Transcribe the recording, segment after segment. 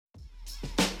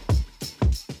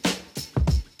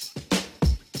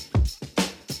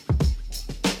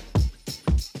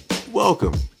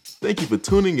Welcome. Thank you for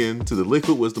tuning in to the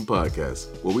Liquid Wisdom Podcast,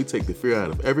 where we take the fear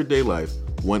out of everyday life,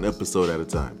 one episode at a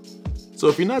time. So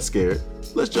if you're not scared,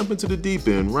 let's jump into the deep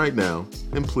end right now,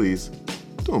 and please,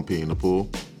 don't pee in the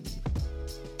pool.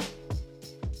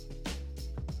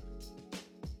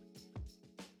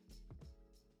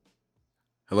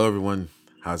 Hello everyone,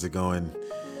 how's it going?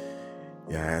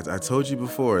 Yeah, I told you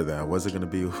before that I wasn't going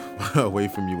to be away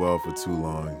from you all for too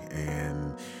long,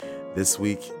 and this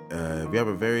week we have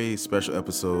a very special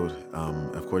episode.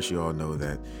 Of course, you all know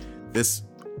that this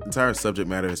entire subject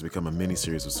matter has become a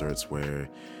mini-series of sorts where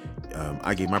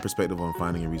I gave my perspective on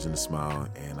finding a reason to smile,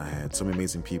 and I had so many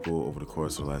amazing people over the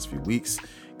course of the last few weeks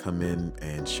come in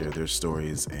and share their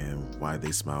stories and why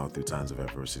they smile through times of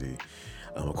adversity.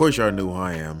 Of course, you already know who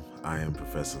I am. I am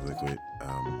Professor Liquid.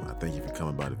 I thank you for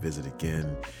coming by to visit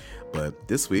again. But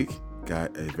this week,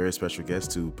 got a very special guest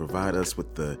to provide us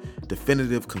with the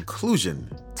definitive conclusion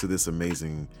to this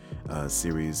amazing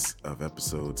series of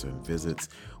episodes and visits.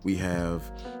 We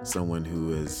have someone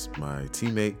who is my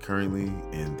teammate currently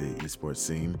in the esports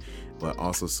scene, but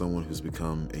also someone who's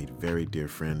become a very dear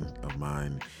friend of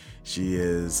mine. She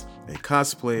is a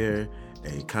cosplayer,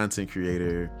 a content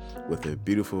creator with a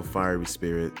beautiful fiery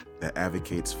spirit that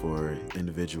advocates for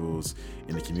individuals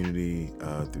in the community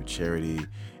through charity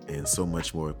and so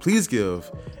much more. Please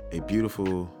give a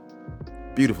beautiful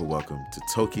welcome to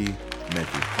Toki Meki.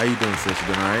 How you doing, sis? You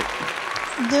doing all right?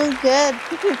 Doing good.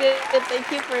 Good.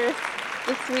 Thank you for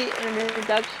the sweet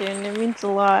introduction. It means a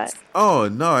lot. Oh,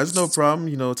 no, it's no problem.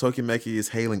 You know, Toki Meki is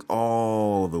hailing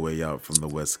all the way out from the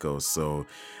West Coast. So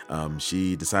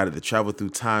she decided to travel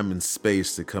through time and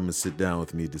space to come and sit down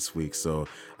with me this week. So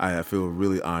I feel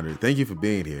really honored. Thank you for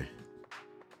being here.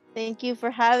 Thank you for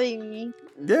having me.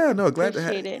 Yeah, no, glad to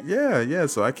have it. Yeah.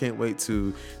 So I can't wait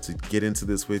to get into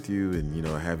this with you and, you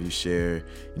know, have you share,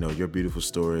 you know, your beautiful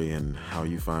story and how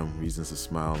you find reasons to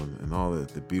smile and all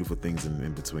the beautiful things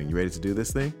in between. You ready to do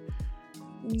this thing?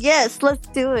 Yes, let's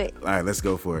do it. All right, let's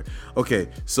go for it. Okay,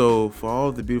 so for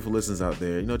all the beautiful listeners out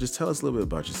there, you know, just tell us a little bit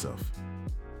about yourself.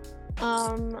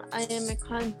 I am a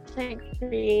content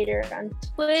creator on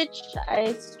Twitch.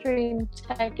 I stream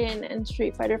Tekken and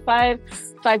Street Fighter 5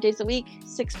 days a week,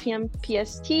 6 p.m.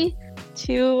 PST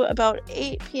to about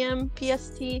 8 p.m.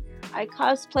 PST. I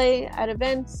cosplay at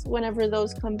events whenever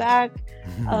those come back.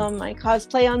 I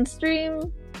cosplay on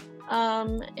stream.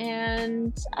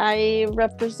 And I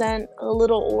represent a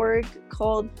little org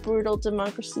called Brutal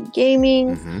Democracy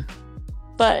Gaming.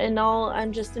 But in all,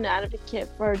 I'm just an advocate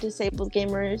for disabled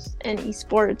gamers and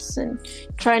esports and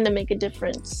trying to make a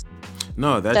difference.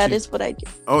 No, that is what I do.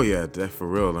 Oh yeah, that for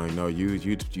real. I know you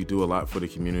do a lot for the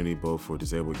community, both for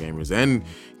disabled gamers and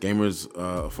gamers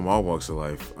from all walks of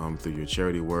life, through your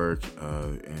charity work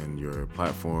and your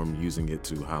platform, using it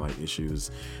to highlight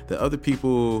issues that other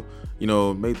people, you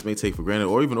know, may take for granted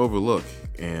or even overlook.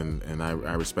 And I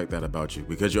respect that about you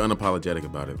because you're unapologetic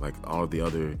about it, like all of the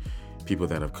other people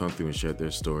that have come through and shared their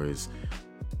stories.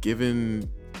 Given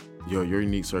your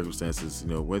unique circumstances,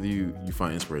 you know, whether you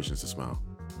find inspirations to smile.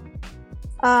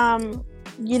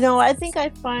 You know, I think I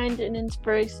find an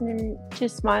inspiration to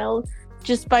smile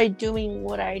just by doing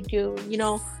what I do. You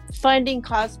know, finding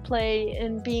cosplay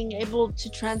and being able to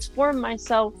transform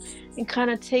myself and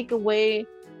kind of take away,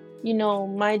 you know,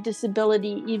 my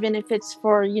disability, even if it's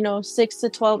for, you know, 6 to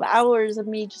 12 hours of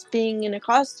me just being in a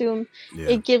costume. Yeah.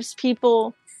 It gives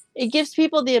people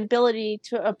the ability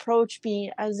to approach me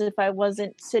as if I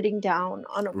wasn't sitting down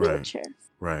on a wheelchair.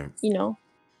 Right. You know,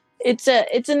 it's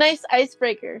a nice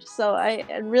icebreaker. So I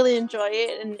really enjoy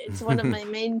it, and it's one of my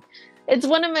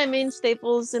main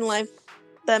staples in life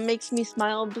that makes me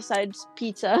smile besides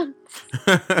pizza.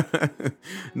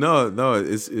 No,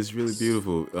 it's really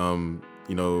beautiful.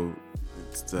 You know,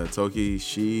 Toki,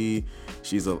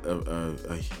 she's a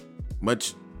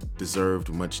much deserved,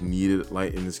 much needed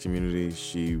light in this community.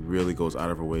 She really goes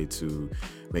out of her way to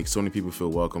make so many people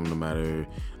feel welcome, no matter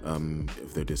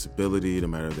if their disability, no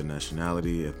matter their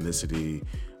nationality, ethnicity,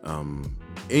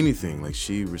 anything. Like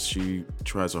she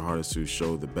tries her hardest to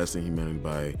show the best in humanity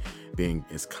by being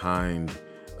as kind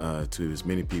to as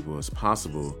many people as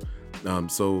possible.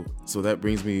 So that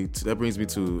brings me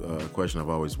to a question I've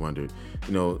always wondered.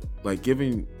 You know, like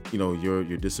given, you know,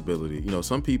 your disability, you know,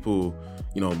 some people,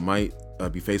 you know, might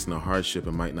be facing a hardship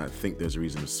and might not think there's a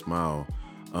reason to smile.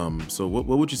 So what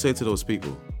would you say to those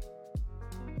people?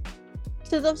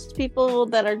 To those people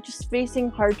that are just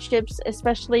facing hardships,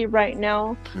 especially right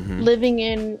now, living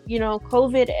in, you know,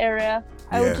 COVID era,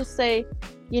 I would just say,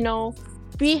 you know,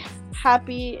 be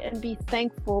happy and be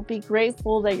thankful, be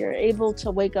grateful that you're able to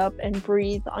wake up and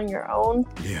breathe on your own,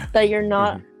 that you're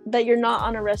not that you're not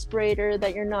on a respirator,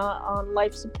 that you're not on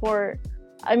life support.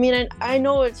 I mean, I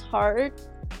know it's hard,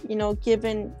 you know,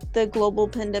 given the global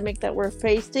pandemic that we're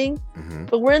facing,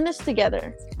 but we're in this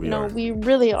together. We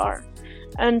really are.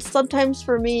 And sometimes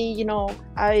for me, you know,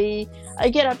 I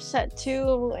get upset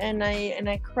too, and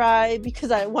I cry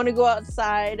because I want to go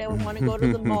outside. I want to go to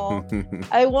the mall.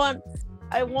 I want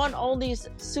all these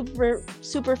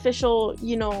superficial,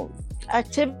 you know,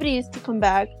 activities to come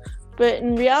back. But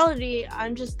in reality,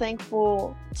 I'm just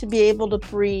thankful to be able to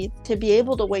breathe, to be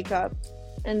able to wake up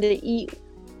and to eat,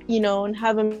 you know, and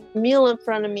have a meal in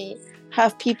front of me,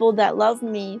 have people that love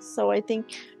me. So I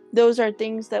think those are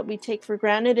things that we take for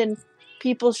granted, and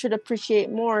people should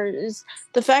appreciate more, is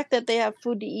the fact that they have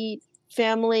food to eat,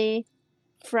 family,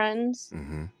 friends,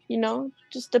 you know,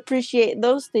 just appreciate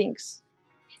those things.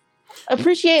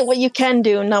 Appreciate what you can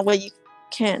do, not what you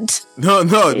can't. No,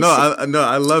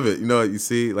 I love it. You know, you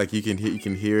see, like you can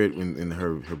hear it in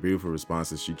her beautiful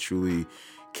responses. She truly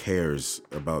cares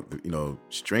about, you know,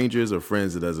 strangers or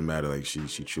friends. It doesn't matter. Like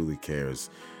she truly cares.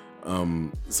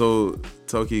 So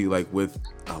Toki, like with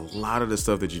a lot of the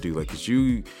stuff that you do, like 'cause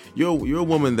you're a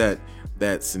woman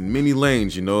that's in many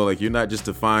lanes, you know, like you're not just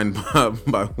defined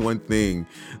by one thing.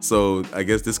 So I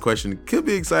guess this question could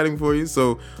be exciting for you.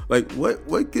 So like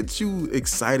what gets you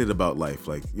excited about life?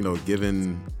 Like, you know,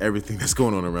 given everything that's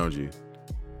going on around you.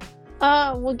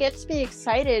 What gets me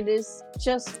excited is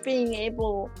just being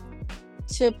able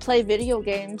to play video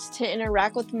games, to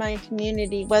interact with my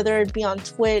community, whether it be on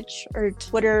Twitch or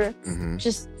Twitter,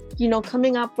 just, you know,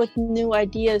 coming up with new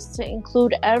ideas to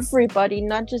include everybody,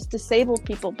 not just disabled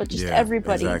people, but just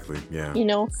everybody. Exactly. Yeah. You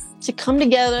know, to come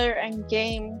together and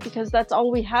game, because that's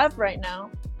all we have right now,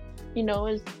 you know,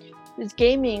 is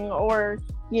gaming or,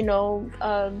 you know,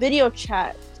 video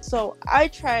chat. So I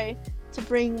try to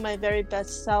bring my very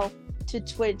best self to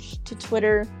Twitch, to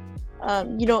Twitter,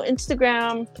 you know,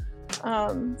 Instagram.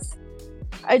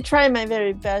 I try my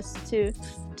very best to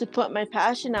put my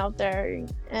passion out there,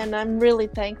 and I'm really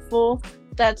thankful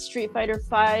that Street Fighter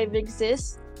V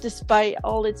exists despite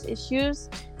all its issues.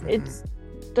 It's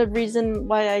the reason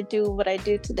why I do what I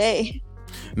do today.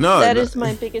 That is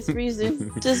my biggest reason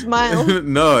to smile.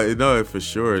 No, for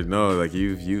sure. No, like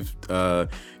you've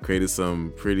created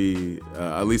some pretty,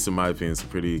 at least in my opinion, some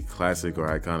pretty classic or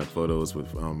iconic photos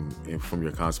with from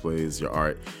your cosplays, your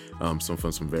art, some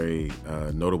from some very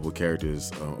notable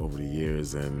characters over the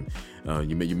years, and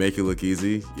you make it look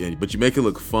easy, but you make it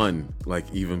look fun, like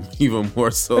even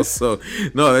more so. So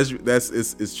no,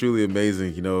 it's truly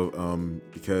amazing, you know,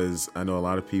 because I know a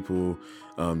lot of people.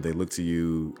 They look to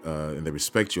you and they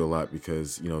respect you a lot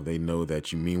because, you know, they know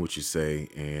that you mean what you say,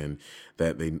 and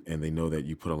that they know that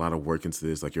you put a lot of work into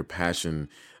this. Like your passion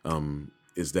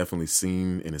is definitely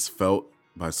seen and is felt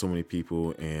by so many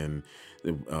people, and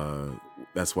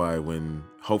that's why when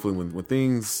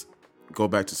things go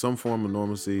back to some form of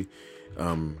normalcy,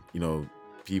 you know,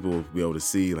 people will be able to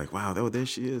see like, wow, there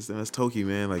she is. That's Toki,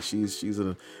 man. Like she's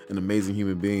an amazing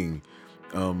human being.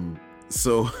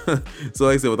 So like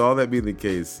I said, with all that being the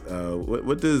case,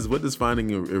 what does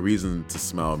finding a reason to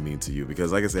smile mean to you?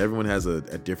 Because like I said, everyone has a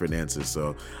different answer.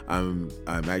 So I'm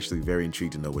actually very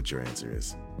intrigued to know what your answer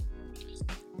is.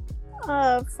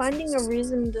 Finding a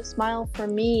reason to smile for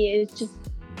me is just,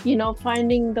 you know,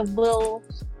 finding the will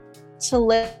to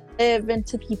live and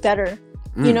to be better.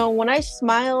 You know, when I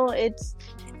smile,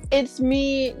 it's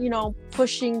me, you know,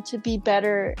 pushing to be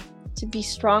better, to be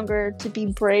stronger, to be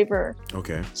braver,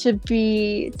 to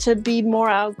be more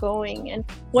outgoing. And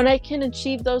when I can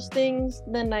achieve those things,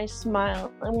 then I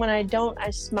smile, and when I don't, I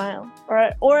smile,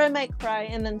 or I might cry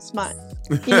and then smile,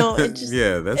 you know. It just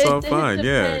that's all fine.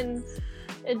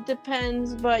 It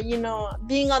depends, but you know,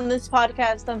 being on this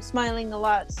podcast, I'm smiling a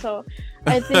lot, so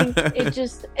I think it's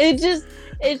just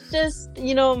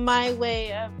you know, my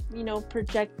way of, you know,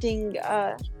 projecting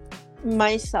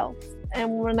myself.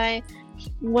 And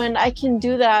when I can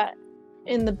do that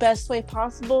in the best way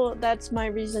possible, that's my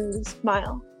reason to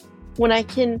smile. When I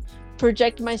can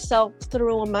project myself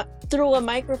through a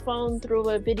microphone, through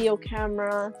a video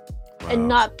camera, and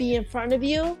not be in front of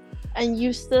you, and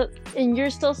you're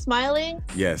still smiling.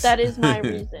 Yes, that is my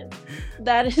reason.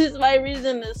 That is my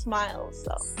reason to smile.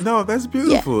 So no, that's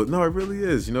beautiful. No, it really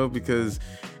is. You know, because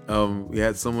we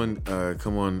had someone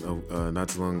come on not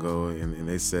too long ago, and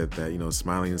they said that, you know,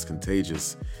 smiling is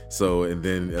contagious. So, and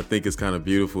then I think it's kind of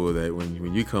beautiful that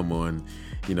when you come on,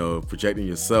 projecting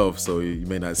yourself, so you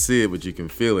may not see it, but you can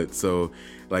feel it. So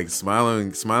like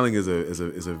smiling is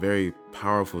a very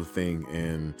powerful thing.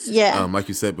 And Yeah. like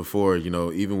you said before,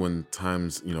 even when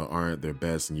times aren't their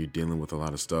best and you're dealing with a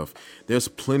lot of stuff, there's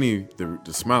plenty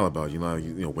to smile about.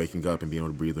 Waking up and being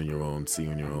able to breathe on your own, see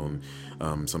on your own.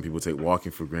 Some people take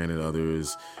walking for granted.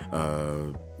 Others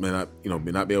may not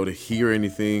be able to hear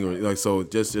anything, or like, so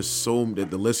just so that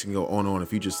the list can go on and on.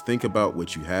 If you just think about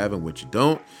what you have and what you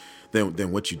don't,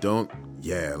 then what you don't,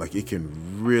 like it can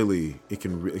really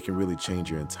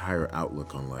change your entire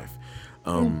outlook on life.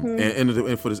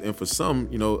 And for some,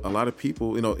 a lot of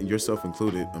people, yourself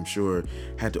included, I'm sure,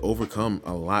 had to overcome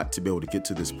a lot to be able to get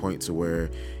to this point to where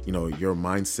your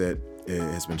mindset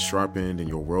has been sharpened and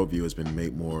your worldview has been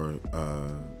made more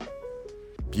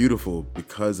beautiful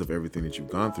because of everything that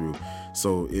you've gone through.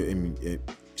 So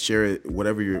share it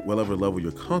whatever level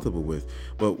you're comfortable with.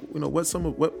 But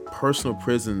what personal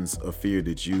prisons of fear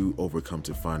did you overcome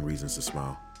to find reasons to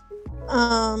smile?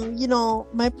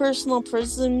 My personal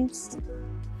prisons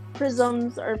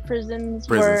were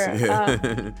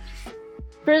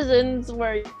prisons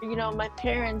where my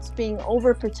parents being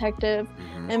overprotective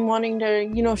and wanting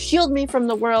to shield me from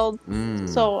the world.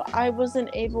 So I wasn't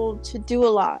able to do a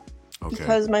lot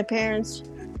because my parents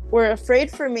were afraid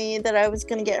for me that I was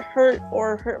going to get hurt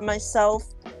or hurt myself,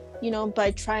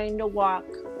 by trying to walk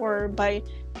or by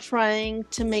trying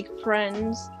to make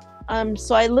friends.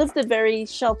 So I lived a very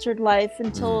sheltered life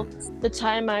until the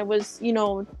time I was,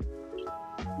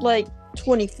 like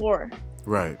 24.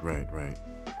 Right.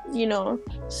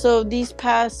 So these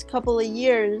past couple of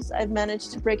years, I've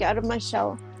managed to break out of my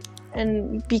shell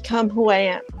and become who I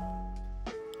am.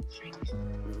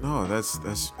 No, that's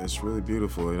really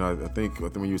beautiful. I think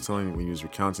when you was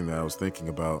recounting that, I was thinking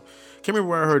about, can't remember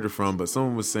where I heard it from, but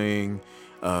someone was saying,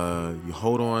 you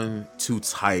hold on too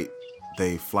tight,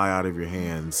 they fly out of your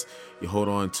hands. You hold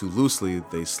on too loosely,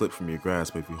 they slip from your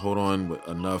grasp. But if you hold on with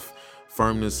enough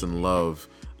firmness and love,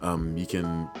 you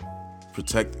can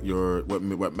protect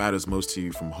what matters most to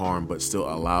you from harm, but still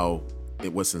allow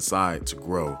what's inside to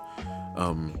grow.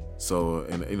 I'm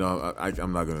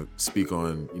not gonna speak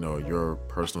on your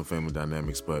personal family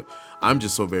dynamics, but I'm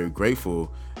just so very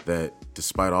grateful that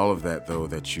despite all of that, though,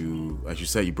 that you, as you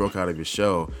said, you broke out of your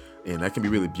shell. And that can be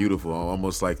really beautiful,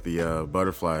 almost like the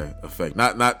butterfly effect.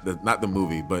 Not the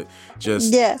movie, but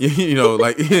just you're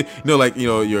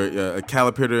a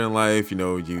caterpillar in life.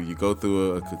 You go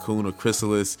through a cocoon or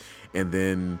chrysalis, and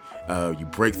then you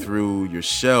break through your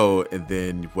shell, and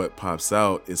then what pops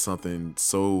out is something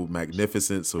so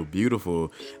magnificent, so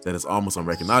beautiful that it's almost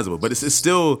unrecognizable. But it's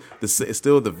still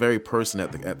the very person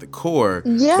at the core.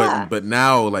 Yeah. But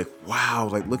now, like, wow,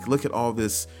 like look at all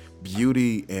this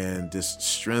beauty and this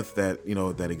strength that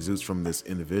that exudes from this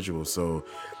individual. So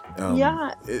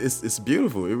it's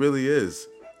beautiful. It really is.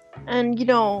 And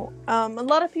a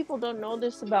lot of people don't know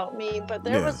this about me, but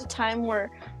there was a time where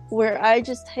I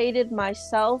just hated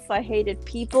myself. I hated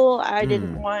people. I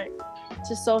didn't want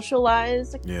to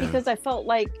socialize because I felt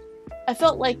like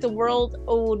the world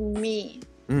owed me.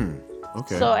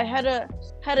 Okay. So I had a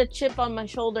chip on my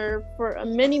shoulder for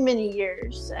many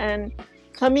years, and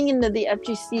coming into the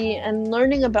FGC and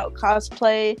learning about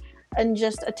cosplay and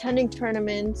just attending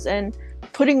tournaments and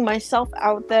putting myself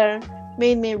out there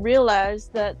made me realize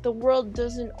that the world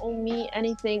doesn't owe me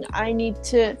anything. I need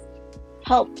to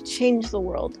help change the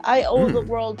world. I owe the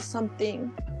world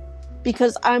something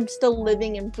because I'm still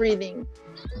living and breathing.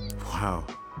 Wow.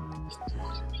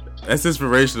 That's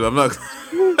inspirational. I'm not.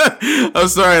 I'm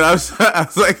sorry. I was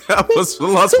like, I was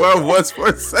lost where I was for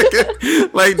a second.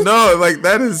 Like, no, like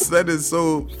that is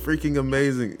so freaking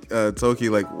amazing, Toki.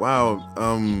 Like, wow,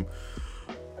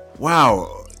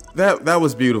 wow, that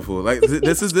was beautiful. Like,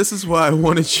 this is why I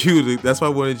wanted you to. That's why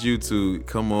I wanted you to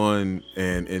come on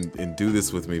and do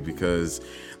this with me, because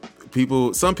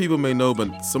some people may know,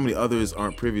 but so many others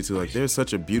aren't privy to. Like, there's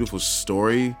such a beautiful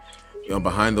story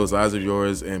behind those eyes of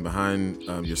yours and behind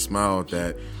your smile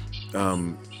that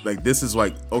like, this is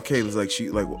like, okay, it's like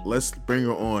let's bring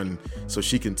her on so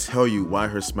she can tell you why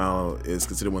her smile is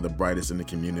considered one of the brightest in the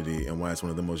community and why it's one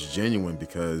of the most genuine.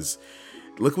 Because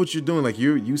look what you're doing. Like,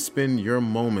 you spend your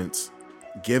moments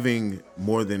giving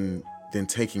more than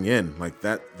taking in. Like,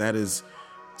 that is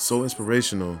so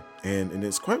inspirational and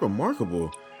it's quite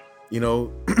remarkable.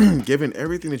 Given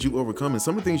everything that you overcome and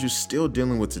some of the things you're still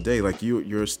dealing with today, like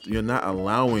you're not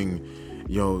allowing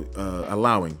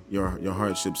allowing your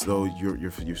hardships, though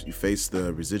you face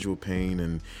the residual pain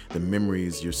and the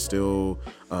memories. You're still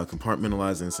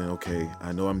compartmentalizing and saying, okay,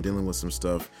 I know I'm dealing with some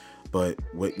stuff, but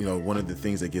one of the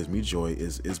things that gives me joy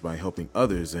is by helping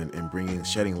others and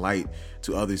shedding light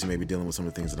to others who may be dealing with some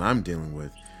of the things that I'm dealing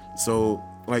with. So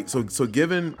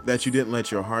given that you didn't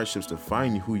let your hardships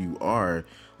define who you are,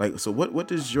 what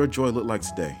does your joy look like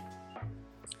today?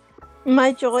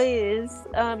 My joy is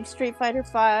Street Fighter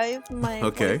 5. My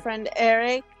boyfriend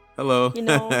Eric. Hello.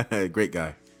 Great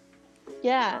guy.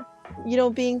 Yeah.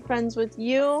 Being friends with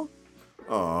you.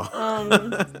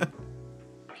 Aww.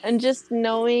 And just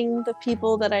knowing the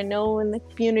people that I know in the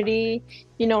community,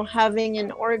 having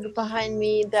an org behind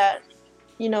me that,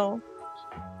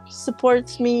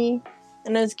 supports me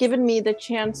and has given me the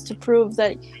chance to prove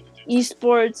that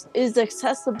esports is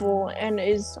accessible and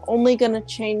is only going to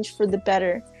change for the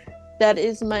better. That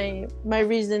is my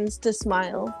reasons to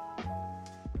smile.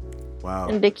 Wow.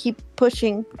 And to keep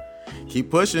pushing.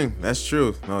 Keep pushing. That's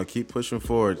true. No, keep pushing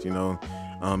forward. Even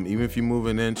if you move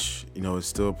an inch, it's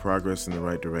still progress in the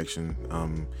right direction.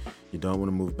 You don't want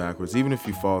to move backwards. Even if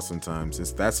you fall sometimes,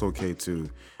 that's okay too.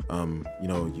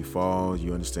 You fall,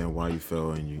 you understand why you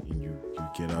fell, and you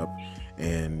get up.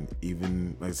 And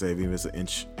even, like I say, even if it's an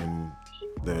inch in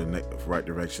the right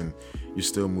direction, you're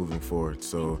still moving forward.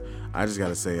 So I just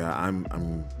gotta say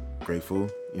I'm grateful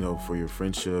for your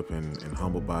friendship and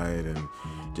humbled by it, and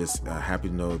just happy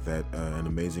to know that an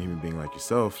amazing human being like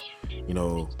yourself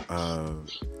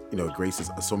graces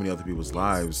so many other people's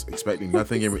lives, expecting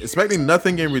nothing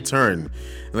in return.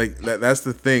 Like that's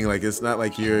the thing. Like, it's not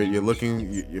like you're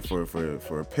looking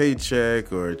for a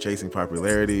paycheck or chasing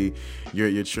popularity.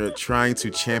 You're trying to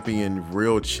champion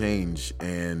real change,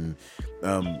 and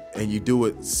you do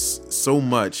it so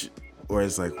much, or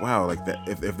it's like, wow, like that.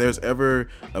 If there's ever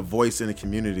a voice in the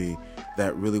community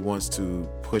that really wants to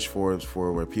push forward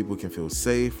for where people can feel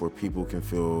safe, where people can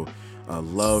feel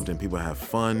loved, and people have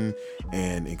fun,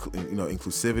 and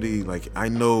inclusivity, like, I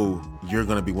know you're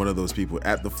gonna be one of those people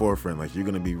at the forefront. Like, you're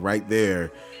gonna be right there,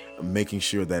 making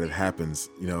sure that it happens.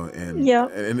 And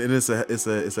it's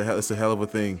a hell of a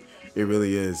thing. It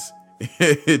really is.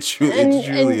 It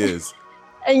truly is.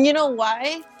 And you know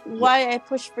why I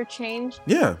push for change?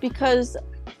 Yeah. Because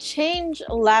change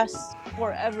lasts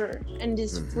forever and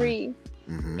is free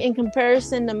in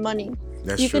comparison to money.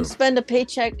 That's you true. can spend a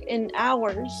paycheck in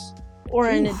hours or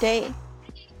in a day,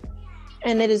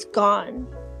 and it is gone.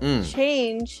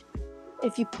 Change,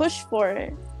 if you push for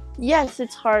it, yes,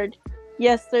 it's hard.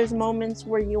 Yes, there's moments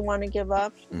where you want to give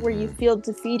up, where you feel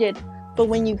defeated, but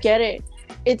when you get it,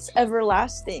 it's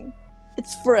everlasting.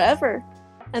 It's forever.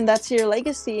 And that's your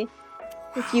legacy,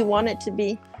 if you want it to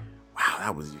be. Wow,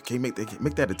 that was you. Can you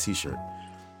make that a t-shirt?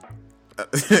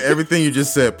 Everything you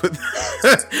just said, put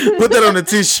that on a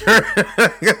t-shirt.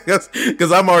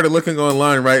 Because I'm already looking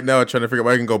online right now, trying to figure out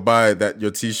where I can go buy your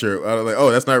t-shirt. I'm like,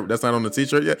 oh, that's not on the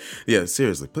t-shirt yet. Yeah,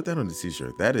 seriously, put that on the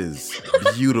t-shirt. That is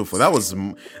beautiful. That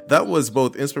was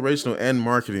both inspirational and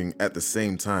marketing at the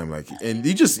same time. Like, and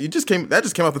that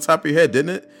just came off the top of your head,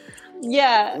 didn't it?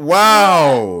 Yeah.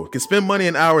 Wow. Can spend money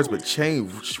in hours, but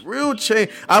change, real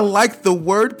change. I like the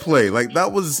wordplay. Like,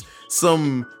 that was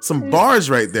some bars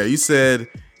right there. You said,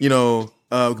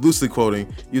 loosely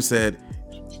quoting, you said,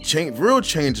 real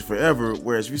change is forever.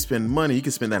 Whereas if you spend money, you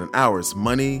can spend that in hours.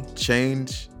 Money,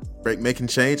 change, making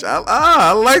change.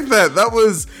 I like that. That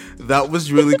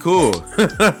was really cool.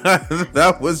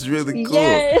 That was really cool.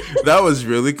 Yeah. That was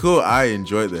really cool. I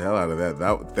enjoyed the hell out of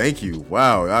that. Thank you.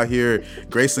 Wow. Out here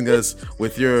gracing us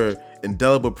with your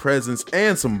indelible presence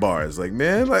and some bars. Like,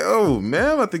 man, oh man,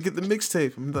 I'm about to get the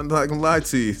mixtape. I'm not gonna lie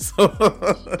to you.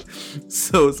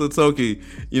 So Toki,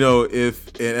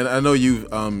 and I know you've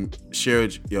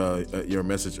shared your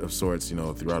message of sorts,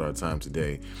 throughout our time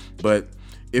today, but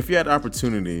if you had the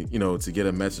opportunity, to get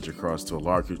a message across to a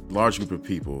large group of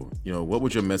people, what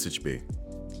would your message be?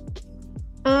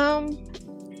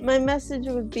 My message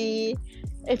would be,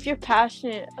 if you're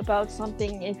passionate about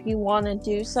something, if you want to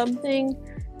do something,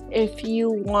 if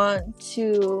you want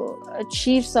to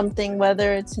achieve something,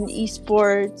 whether it's in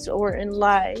esports or in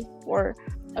life or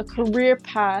a career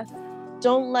path,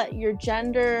 don't let your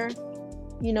gender,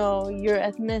 your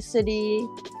ethnicity,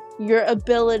 your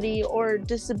ability or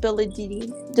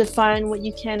disability define what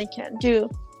you can and can't do.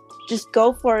 Just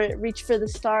go for it. Reach for the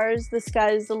stars. The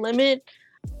sky is the limit.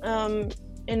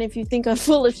 And if you think I'm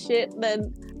full of shit,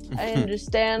 then I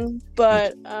understand.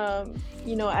 But,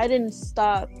 I didn't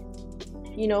stop,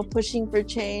 pushing for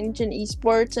change in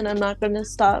esports, and I'm not going to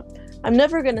stop. I'm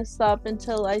never going to stop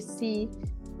until I see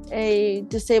a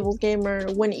disabled gamer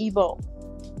win Evo.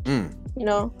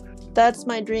 That's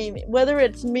my dream. Whether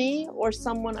it's me or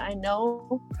someone I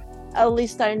know, at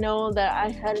least I know that I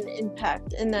had an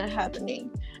impact in that happening.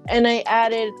 And I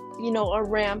added, a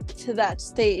ramp to that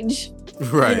stage.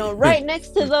 Right. Right next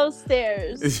to those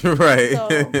stairs. Right.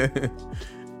 So,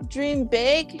 dream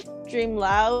big, dream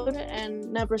loud,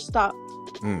 and never stop.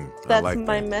 That's like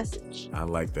my message. I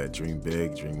like that. Dream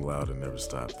big, dream loud, and never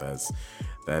stop.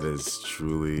 That is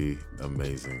truly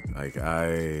amazing. Like,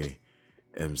 I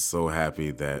am so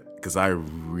happy because I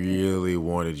really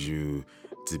wanted you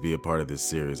to be a part of this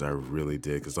series. I really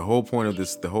did, because the whole point of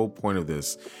this,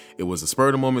 it was a spur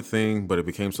of the moment thing, but it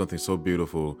became something so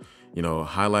beautiful.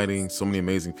 Highlighting so many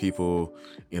amazing people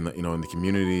in the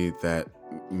community that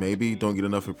maybe don't get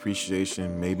enough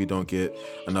appreciation, maybe don't get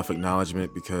enough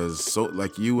acknowledgement, because so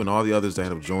like you and all the others that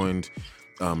have joined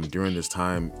during this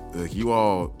time, you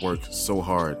all worked so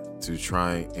hard to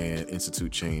try and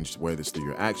institute change, whether it's through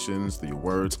your actions, through your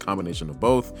words, combination of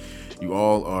both. You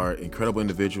all are incredible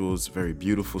individuals, very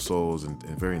beautiful souls, and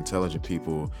very intelligent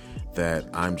people that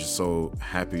I'm just so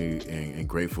happy and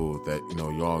grateful that,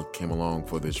 you all came along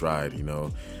for this ride,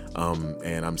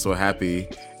 and I'm so happy,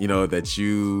 that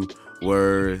you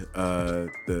were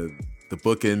the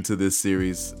bookend to this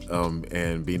series,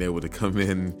 and being able to come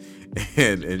in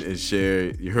and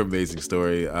share your amazing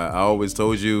story. I always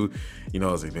told you, I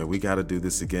was like, man, we got to do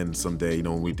this again someday.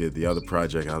 When we did the other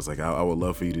project, I was like, I would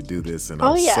love for you to do this. And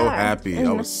I was so happy.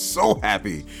 I was so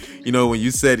happy. When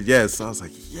you said yes, I was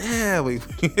like, yeah,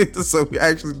 so we're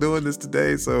actually doing this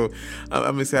today. So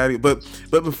I'm excited. But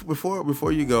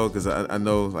before you go, because I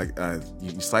know like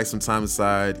you slice some time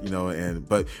aside,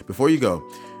 but before you go,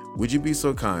 would you be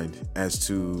so kind as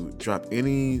to drop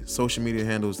any social media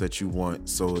handles that you want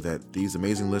so that these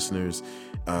amazing listeners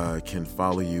can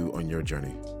follow you on your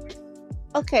journey?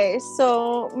 Okay,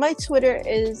 so my Twitter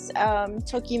is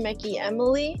Tokimeki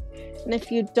Emily. And if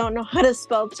you don't know how to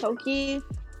spell Toki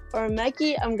or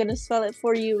Meki, I'm going to spell it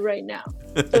for you right now.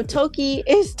 So Toki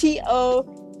is Toki.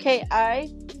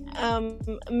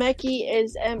 Meki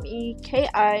is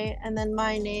Meki. And then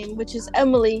my name, which is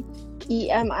Emily,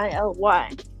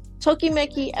 Emily.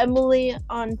 Tokimeki Emily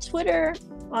on Twitter,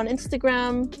 on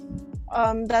Instagram.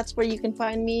 That's where you can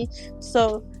find me.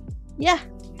 So, yeah,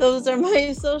 those are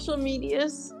my social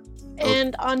medias.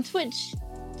 And on Twitch,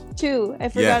 too. I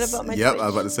forgot about my Twitch. I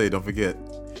was about to say, don't forget.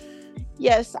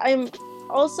 Yes, I'm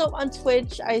also on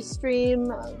Twitch. I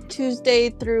stream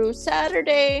Tuesday through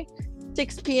Saturday,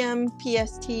 6 p.m.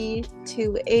 PST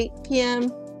to 8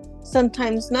 p.m.,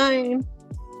 sometimes 9.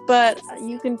 But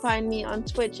you can find me on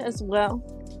Twitch as well.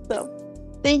 So,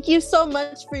 thank you so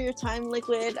much for your time,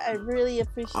 Liquid. I really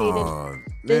appreciated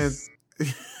this.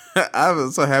 Man. I'm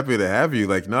so happy to have you.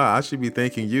 Like, no, I should be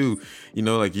thanking you.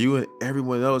 Like you and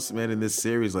everyone else, man, in this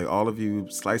series. Like, all of you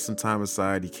sliced some time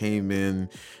aside. You came in,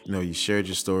 you shared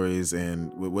your stories,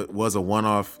 and what was a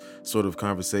one-off sort of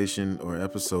conversation or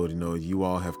episode, you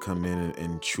all have come in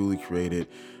and truly created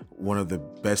one of the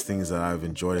best things that I've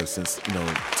enjoyed since,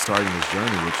 starting this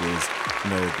journey, which is,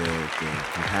 the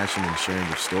compassion and sharing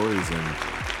of stories and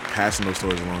passing those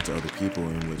stories along to other people,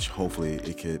 in which hopefully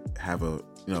it could have a,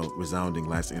 resounding,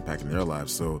 lasting impact in their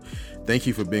lives. So thank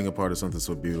you for being a part of something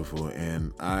so beautiful.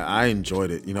 And I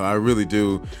enjoyed it. I really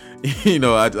do. I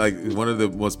like, one of the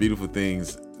most beautiful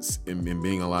things in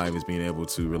being alive is being able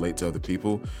to relate to other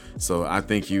people. So I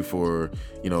thank you for,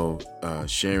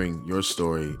 sharing your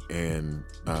story and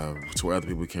to where other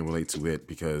people can relate to it,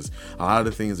 because a lot of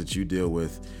the things that you deal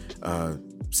with,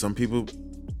 some people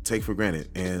take for granted,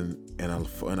 and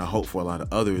I hope for a lot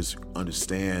of others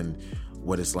understand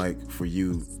what it's like for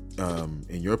you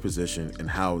in your position, and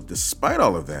how, despite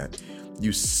all of that,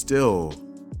 you still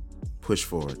push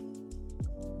forward.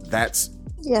 That's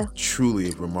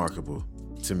truly remarkable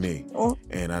to me,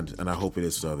 and I hope it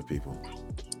is to other people.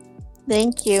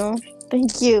 Thank you.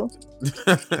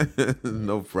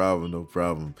 No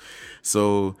problem.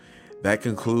 So that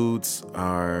concludes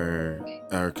our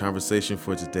conversation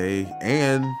for today,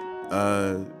 and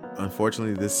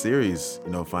unfortunately this series,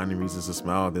 Finding Reasons to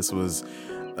Smile. This was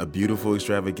a beautiful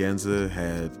extravaganza.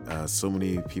 Had so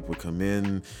many people come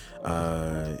in,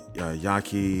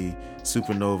 Yaki,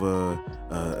 Supernova,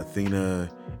 Athena,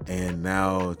 and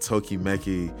now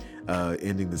Tokimeki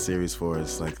ending the series for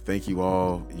us. Like, thank you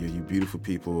all, you beautiful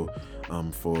people,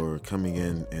 for coming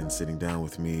in and sitting down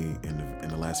with me in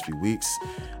the last few weeks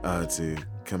to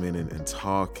come in and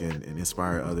talk and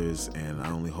inspire others. And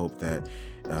I only hope that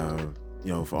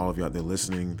for all of you out there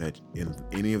listening, that in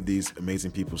any of these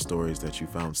amazing people's stories, that you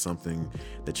found something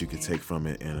that you could take from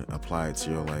it and apply it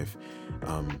to your life.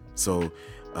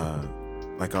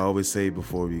 like I always say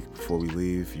before we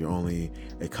leave, you're only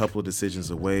a couple of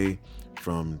decisions away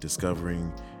from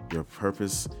discovering your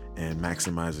purpose and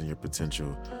maximizing your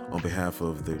potential. On behalf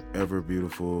of the ever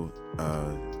beautiful,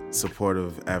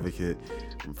 supportive advocate,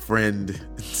 friend,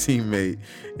 teammate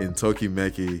in Toki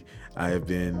Meki, I have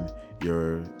been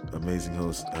your amazing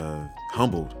host,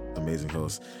 humbled amazing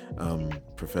host,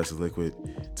 Professor Liquid.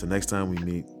 Till next time we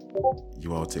meet,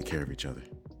 you all take care of each other.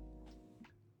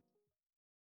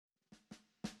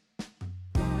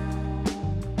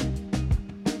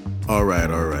 All right.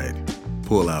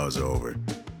 Pool hours are over.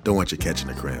 Don't want you catching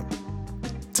a cramp.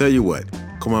 Tell you what,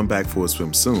 come on back for a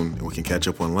swim soon and we can catch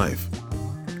up on life.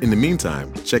 In the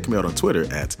meantime, check me out on Twitter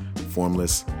at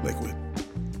FormlessLiquid.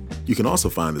 You can also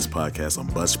find this podcast on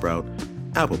Buzzsprout,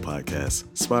 Apple Podcasts,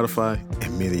 Spotify,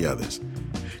 and many others.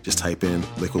 Just type in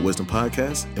Liquid Wisdom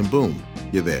Podcast and boom,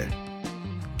 you're there.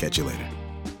 Catch you later.